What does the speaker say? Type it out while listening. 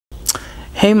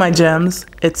Hey my gems,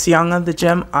 it's Yanga the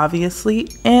Gem obviously,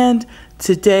 and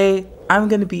today I'm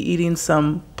going to be eating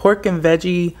some pork and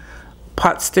veggie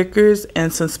pot stickers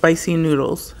and some spicy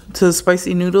noodles. To the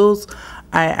spicy noodles,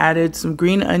 I added some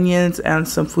green onions and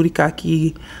some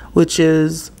furikake, which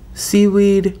is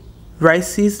seaweed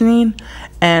rice seasoning,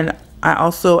 and I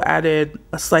also added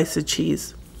a slice of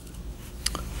cheese.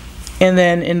 And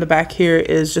then in the back here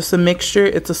is just a mixture.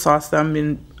 It's a sauce that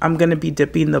I'm gonna be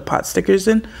dipping the pot stickers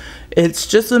in. It's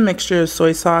just a mixture of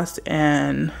soy sauce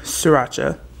and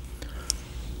sriracha,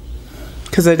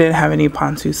 because I didn't have any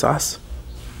ponzu sauce.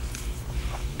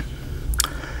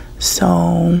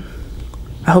 So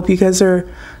I hope you guys are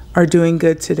doing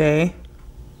good today.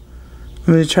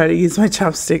 I'm gonna try to use my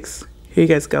chopsticks. Here you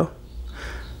guys go.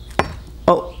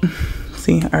 Oh,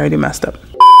 see, I already messed up.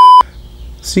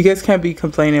 So you guys can't be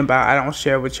complaining about I don't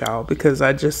share with y'all, because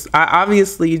I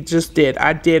obviously just did.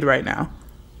 I did right now.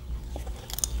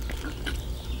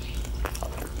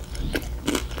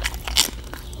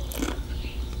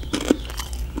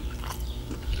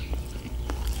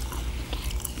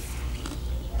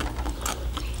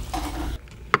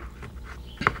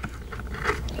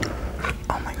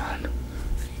 Oh my God.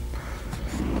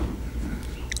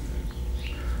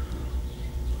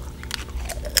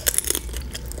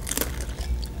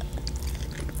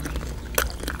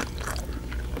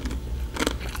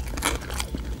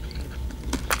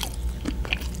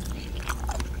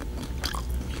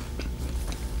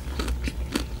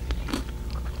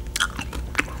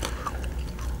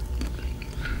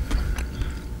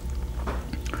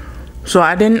 So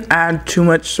I didn't add too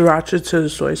much sriracha to the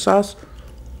soy sauce.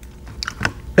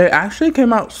 It actually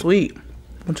came out sweet,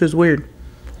 which is weird.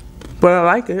 But I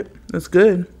like it. It's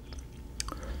good.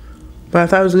 But I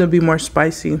thought it was going to be more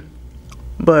spicy.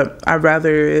 But I'd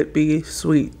rather it be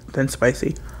sweet than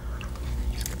spicy.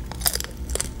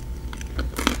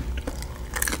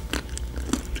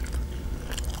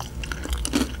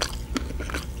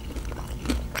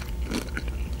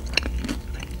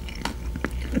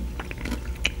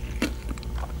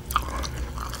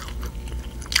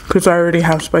 Because I already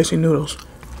have spicy noodles.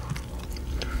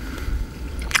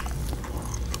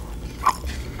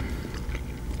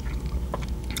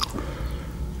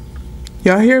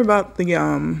 Y'all hear about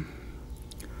the,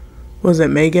 was it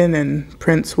Megan and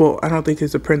Prince? Well, I don't think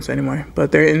he's a prince anymore,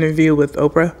 but their interview with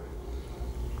Oprah.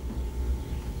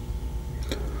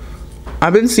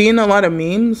 I've been seeing a lot of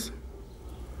memes,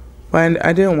 but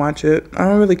I didn't watch it. I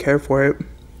don't really care for it.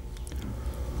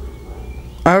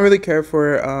 I don't really care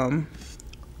for,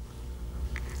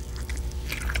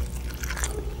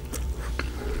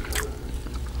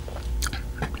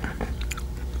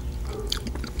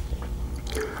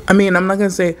 I mean, I'm not going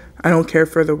to say I don't care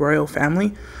for the royal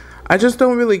family. I just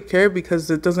don't really care because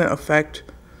it doesn't affect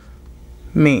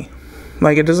me.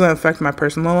 Like, it doesn't affect my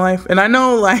personal life. And I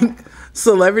know, like,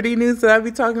 celebrity news that I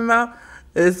be talking about,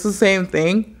 it's the same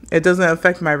thing. It doesn't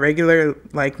affect my regular,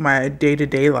 like, my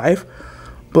day-to-day life.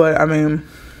 But, I mean,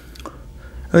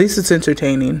 at least it's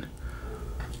entertaining.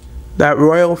 That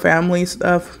royal family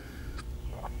stuff,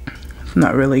 it's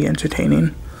not really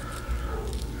entertaining.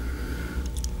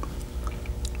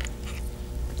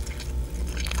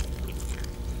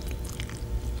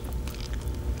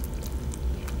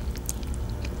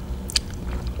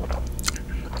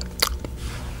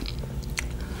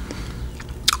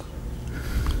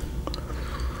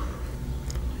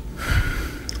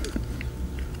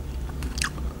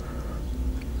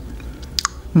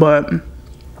 But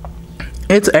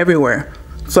it's everywhere.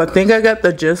 So I think I got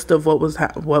the gist of what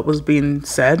was being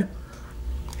said.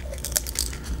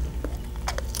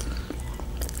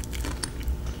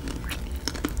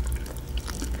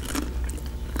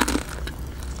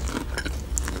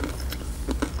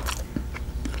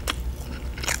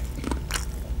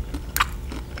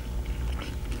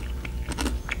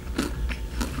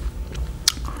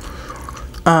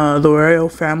 The royal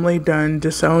family done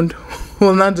disowned,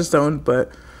 well, not disowned,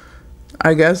 but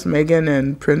I guess Meghan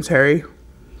and Prince Harry,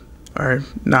 or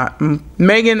not,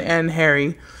 Meghan and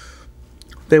Harry,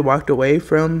 they walked away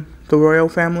from the royal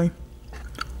family,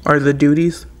 or the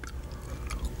duties.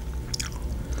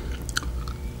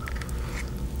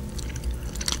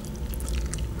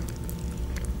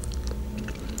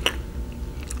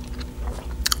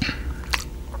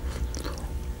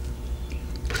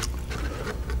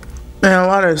 And a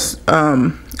lot of,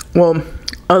 well,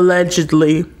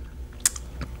 allegedly,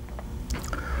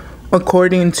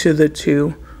 according to the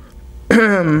two,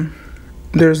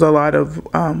 there's a lot of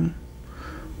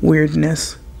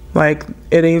weirdness. Like,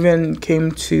 it even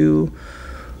came to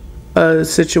a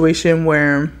situation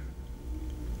where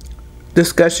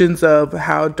discussions of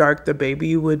how dark the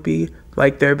baby would be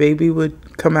like their baby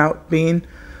would come out being,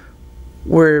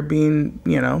 were being,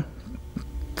 you know,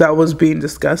 that was being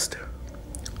discussed.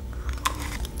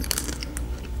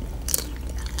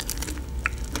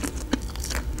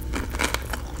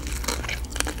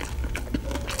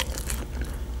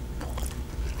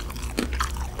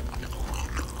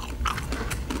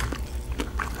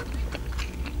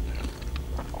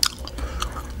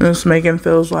 This Megan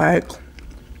feels like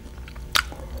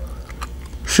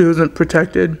she wasn't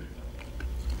protected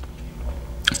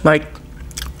like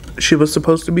she was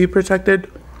supposed to be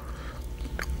protected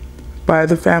by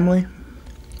the family.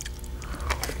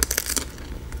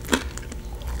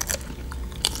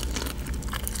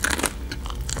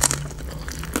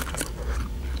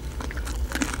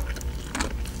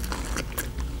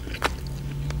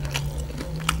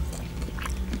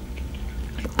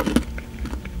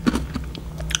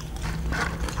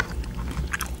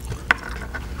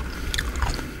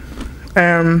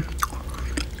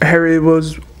 Harry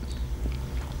was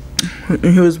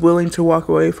willing to walk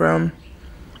away from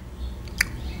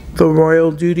the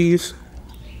royal duties,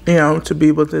 you know, to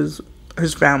be with his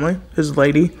family, his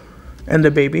lady, and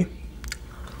the baby.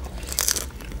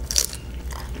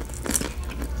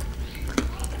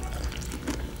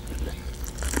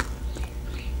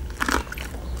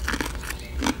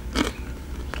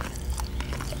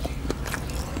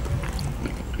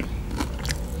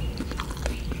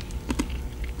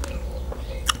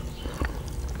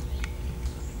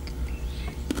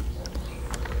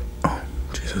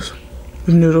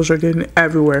 The noodles are getting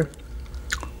everywhere.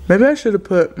 Maybe I should have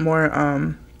put more,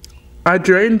 I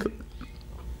drained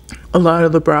a lot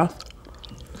of the broth.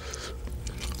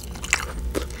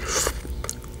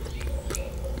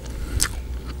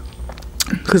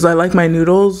 Because I like my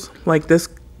noodles like this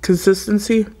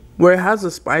consistency, where it has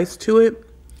a spice to it,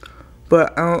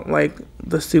 but I don't like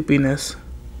the soupiness.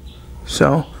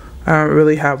 So I don't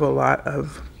really have a lot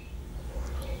of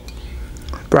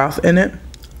broth in it.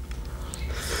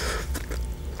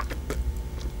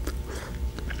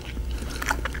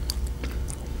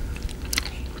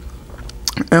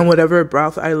 And whatever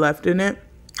broth I left in it,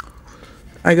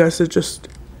 I guess it just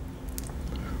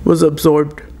was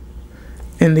absorbed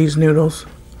in these noodles.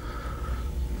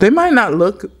 They might not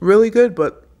look really good,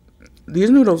 but these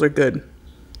noodles are good.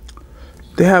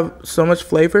 They have so much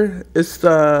flavor. It's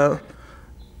the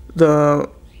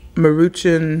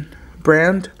Maruchan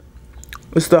brand.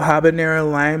 It's the habanero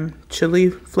lime chili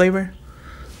flavor.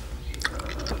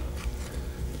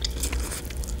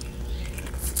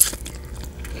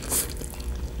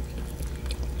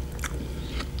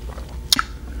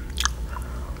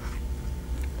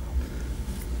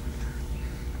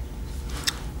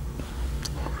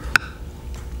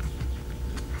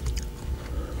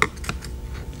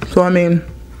 So, I mean,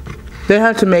 they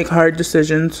had to make hard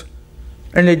decisions,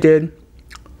 and they did.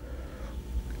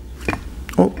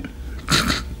 Oh.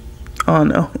 Oh,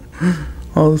 no.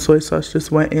 All the soy sauce just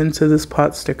went into this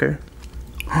pot sticker.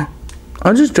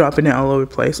 I'm just dropping it all over the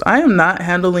place. I am not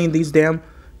handling these damn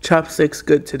chopsticks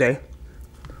good today.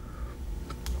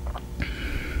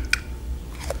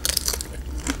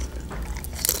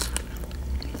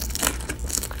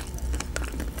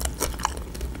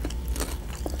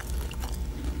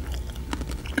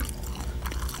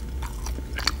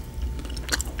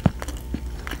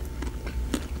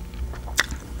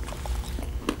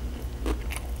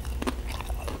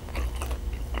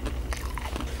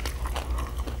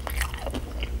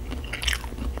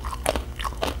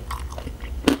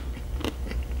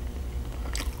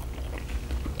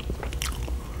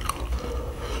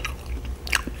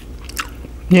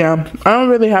 Yeah, I don't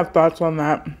really have thoughts on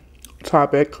that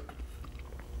topic.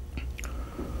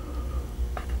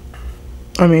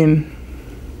 I mean,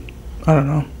 I don't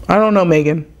know. I don't know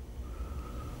Megan.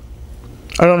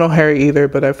 I don't know Harry either,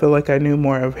 but I feel like I knew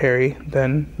more of Harry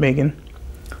than Megan.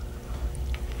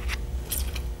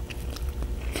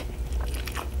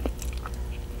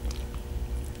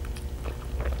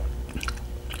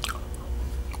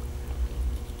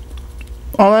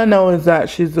 All I know is that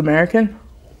she's American.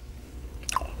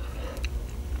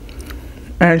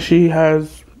 And she's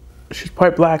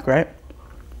part black, right?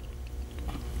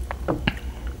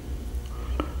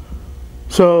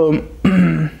 So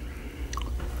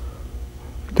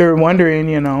they're wondering,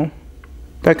 you know,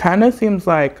 that kind of seems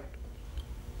like,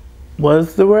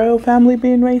 was the royal family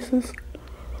being racist?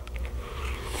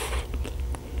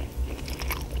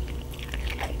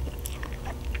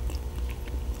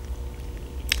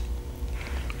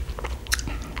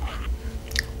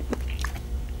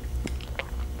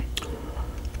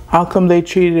 How come they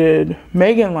treated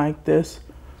Meghan like this,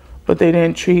 but they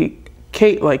didn't treat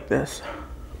Kate like this?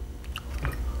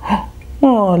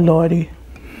 Oh, Lordy.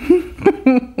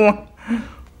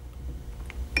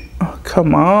 Oh,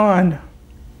 come on.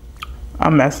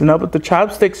 I'm messing up with the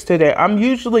chopsticks today. I'm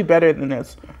usually better than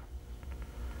this.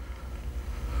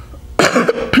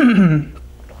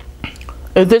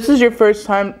 If this is your first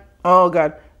time, oh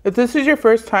God, if this is your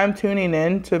first time tuning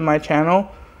in to my channel,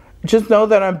 just know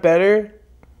that I'm better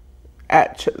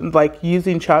at like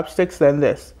using chopsticks than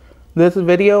this. This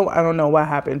video, I don't know what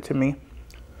happened to me.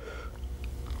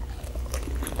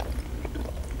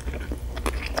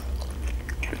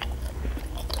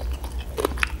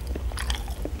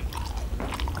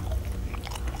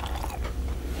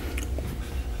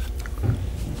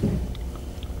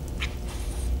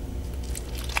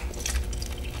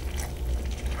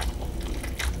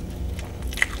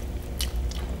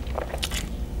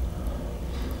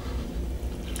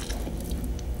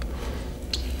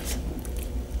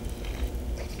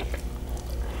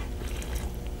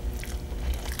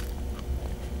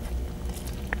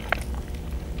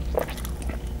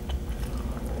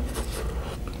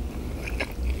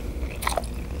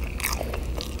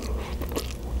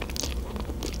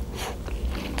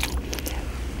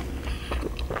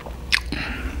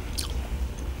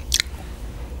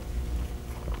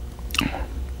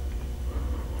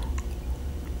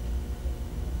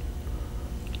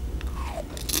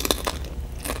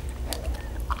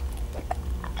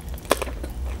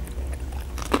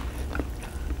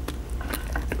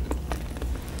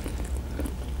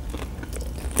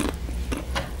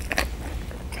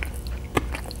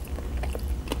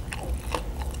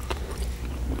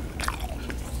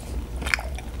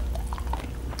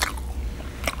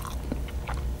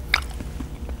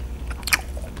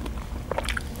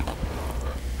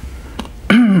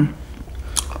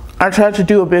 I tried to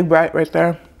do a big bite right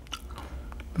there.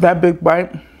 That big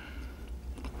bite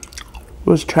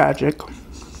was tragic.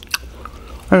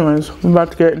 Anyways, I'm about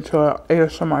to get into an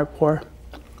ASMR pour.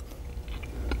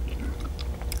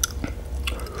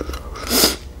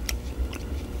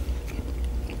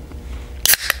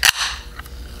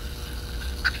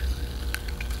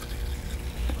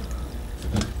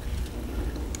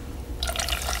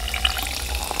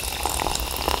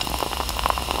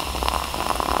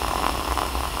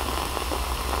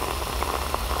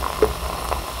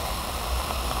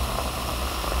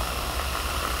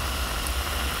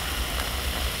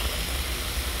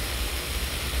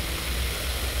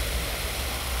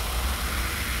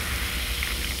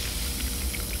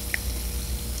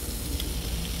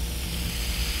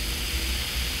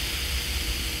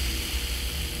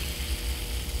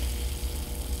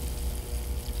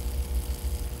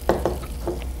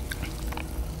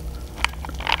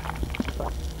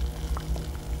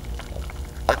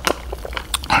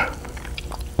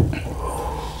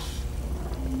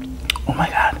 Oh my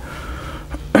God.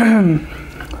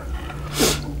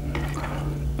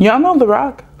 Y'all know The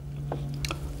Rock?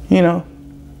 You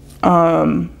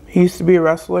know, he used to be a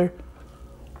wrestler.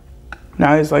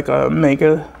 Now he's like a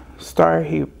mega star.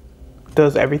 He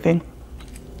does everything.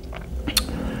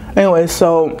 Anyway,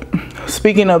 so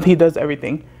speaking of he does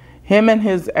everything, him and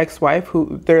his ex-wife,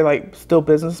 who they're like still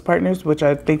business partners, which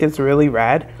I think is really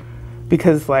rad,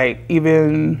 because like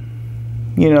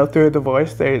even, you know, through a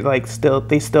divorce, they're like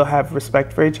they still have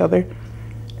respect for each other,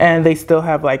 and they still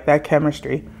have like that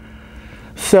chemistry.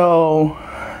 So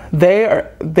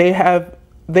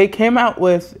they came out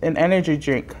with an energy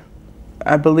drink.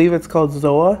 I believe it's called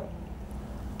Zoa.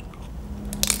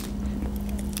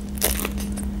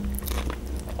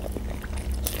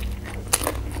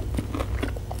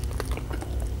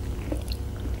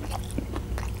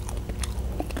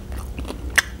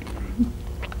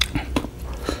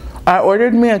 I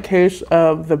ordered me a case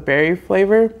of the berry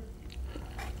flavor.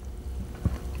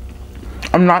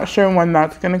 I'm not sure when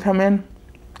that's gonna come in,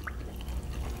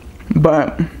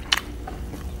 but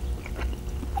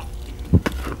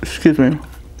excuse me.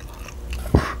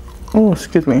 Oh,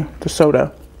 excuse me, the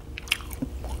soda.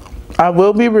 I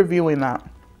will be reviewing that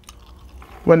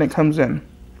when it comes in.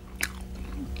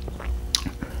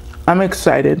 I'm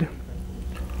excited.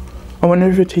 I wonder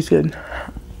if it tastes good.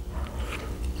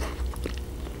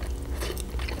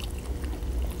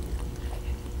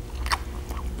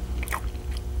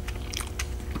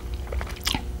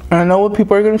 I know what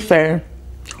people are gonna say.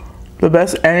 The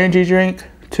best energy drink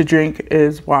to drink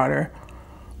is water.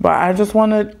 But I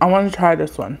want to try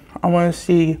this one. I want to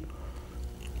see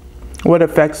what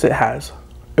effects it has.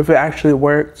 If it actually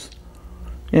works.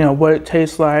 You know, what it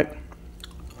tastes like.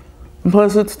 And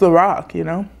plus it's The Rock, you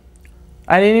know.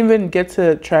 I didn't even get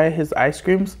to try his ice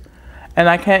creams. And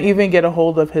I can't even get a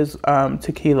hold of his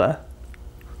tequila.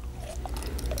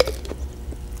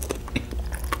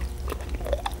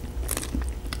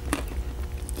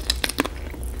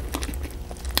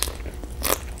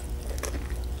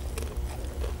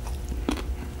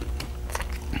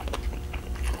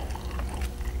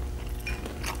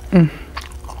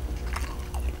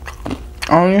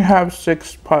 I only have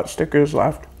 6 pot stickers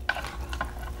left.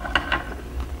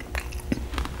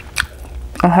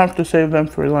 I'll have to save them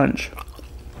for lunch.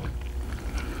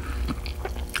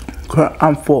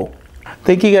 I'm full.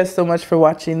 Thank you guys so much for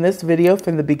watching this video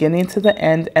from the beginning to the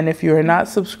end. And if you are not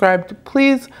subscribed,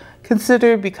 please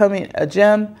consider becoming a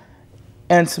gem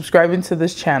and subscribing to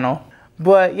this channel.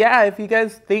 But yeah, if you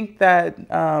guys think that,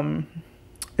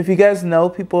 if you guys know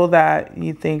people that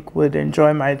you think would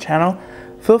enjoy my channel,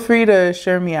 feel free to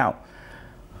share me out.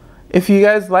 If you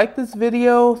guys like this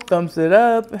video, thumbs it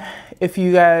up. If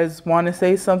you guys want to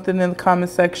say something in the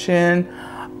comment section,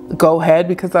 go ahead,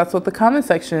 because that's what the comment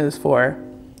section is for.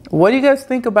 What do you guys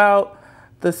think about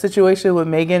the situation with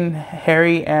Meghan,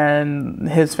 Harry, and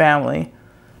his family?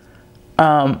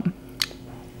 Yeah,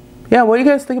 what do you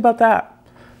guys think about that?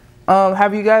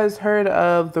 Have you guys heard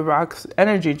of the Rock's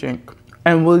energy drink?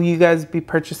 And will you guys be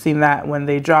purchasing that when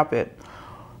they drop it?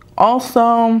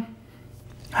 Also,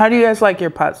 how do you guys like your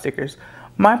pot stickers?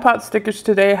 My pot stickers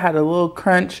today had a little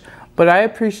crunch, but I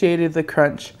appreciated the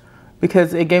crunch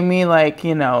because it gave me, like,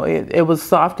 you know, it was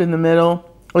soft in the middle.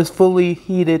 It was fully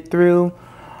heated through,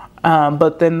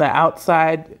 but then the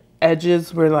outside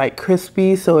edges were like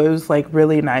crispy, so it was like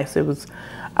really nice.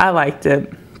 I liked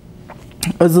it.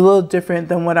 It was a little different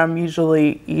than what I'm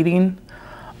usually eating,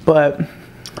 but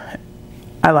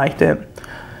I liked it.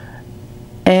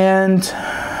 And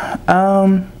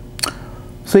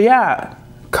so yeah,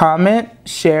 comment,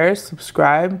 share,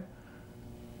 subscribe,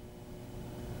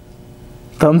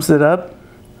 thumbs it up.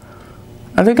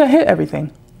 I think I hit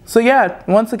everything. So yeah,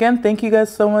 once again, thank you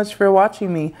guys so much for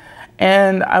watching me,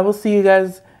 and I will see you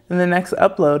guys in the next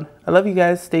upload. I love you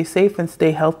guys. Stay safe and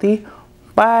stay healthy.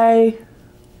 Bye.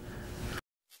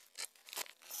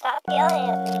 Stop yelling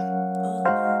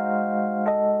at me.